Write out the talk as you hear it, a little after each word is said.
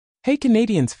Hey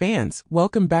Canadiens fans,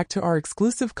 welcome back to our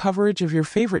exclusive coverage of your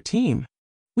favorite team.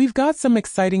 We've got some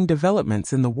exciting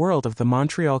developments in the world of the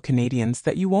Montreal Canadiens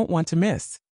that you won't want to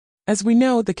miss. As we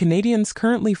know, the Canadiens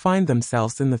currently find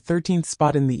themselves in the 13th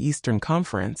spot in the Eastern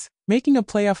Conference, making a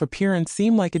playoff appearance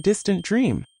seem like a distant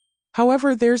dream.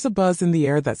 However, there's a buzz in the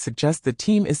air that suggests the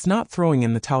team is not throwing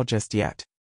in the towel just yet.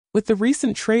 With the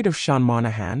recent trade of Sean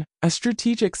Monahan, a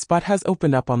strategic spot has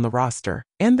opened up on the roster,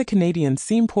 and the Canadiens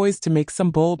seem poised to make some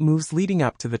bold moves leading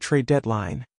up to the trade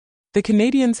deadline. The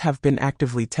Canadiens have been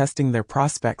actively testing their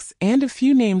prospects, and a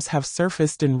few names have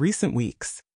surfaced in recent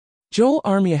weeks. Joel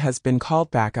Armia has been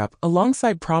called back up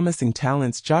alongside promising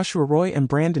talents Joshua Roy and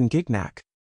Brandon Gignac.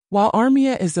 While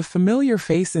Armia is a familiar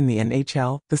face in the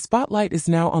NHL, the spotlight is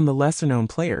now on the lesser-known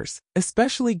players,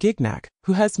 especially Gignac,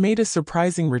 who has made a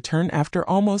surprising return after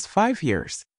almost 5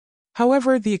 years.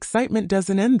 However, the excitement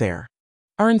doesn't end there.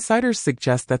 Our insiders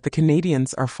suggest that the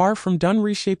Canadiens are far from done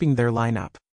reshaping their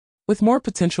lineup. With more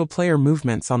potential player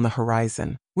movements on the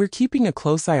horizon, we're keeping a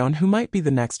close eye on who might be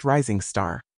the next rising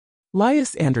star.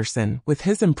 Lias Andersson, with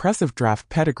his impressive draft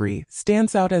pedigree,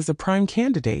 stands out as a prime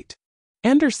candidate.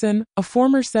 Andersson, a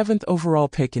former 7th overall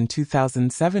pick in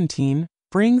 2017,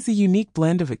 brings a unique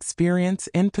blend of experience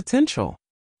and potential.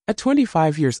 At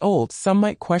 25 years old, some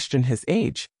might question his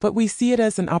age, but we see it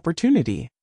as an opportunity.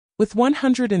 With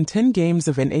 110 games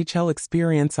of NHL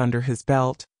experience under his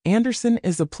belt, Andersson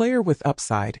is a player with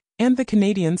upside, and the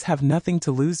Canadiens have nothing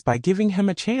to lose by giving him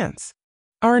a chance.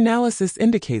 Our analysis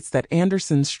indicates that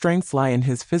Andersson's strengths lie in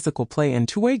his physical play and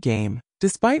two-way game,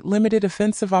 despite limited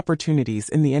offensive opportunities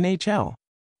in the NHL.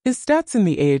 His stats in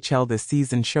the AHL this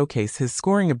season showcase his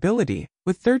scoring ability,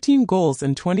 with 13 goals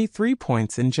and 23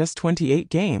 points in just 28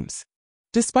 games.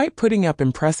 Despite putting up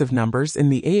impressive numbers in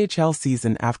the AHL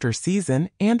season after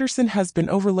season, Andersson has been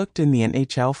overlooked in the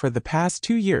NHL for the past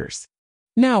 2 years.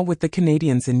 Now, with the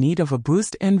Canadiens in need of a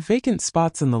boost and vacant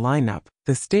spots in the lineup,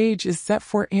 the stage is set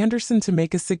for Andersson to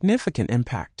make a significant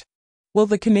impact. Will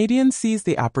the Canadiens seize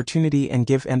the opportunity and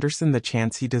give Andersson the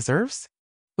chance he deserves?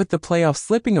 With the playoffs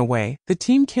slipping away, the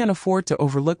team can't afford to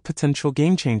overlook potential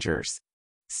game-changers.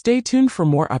 Stay tuned for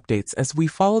more updates as we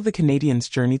follow the Canadiens'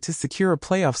 journey to secure a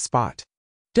playoff spot.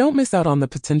 Don't miss out on the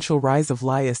potential rise of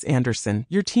Lias Andersson,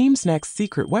 your team's next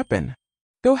secret weapon.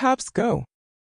 Go Habs, go!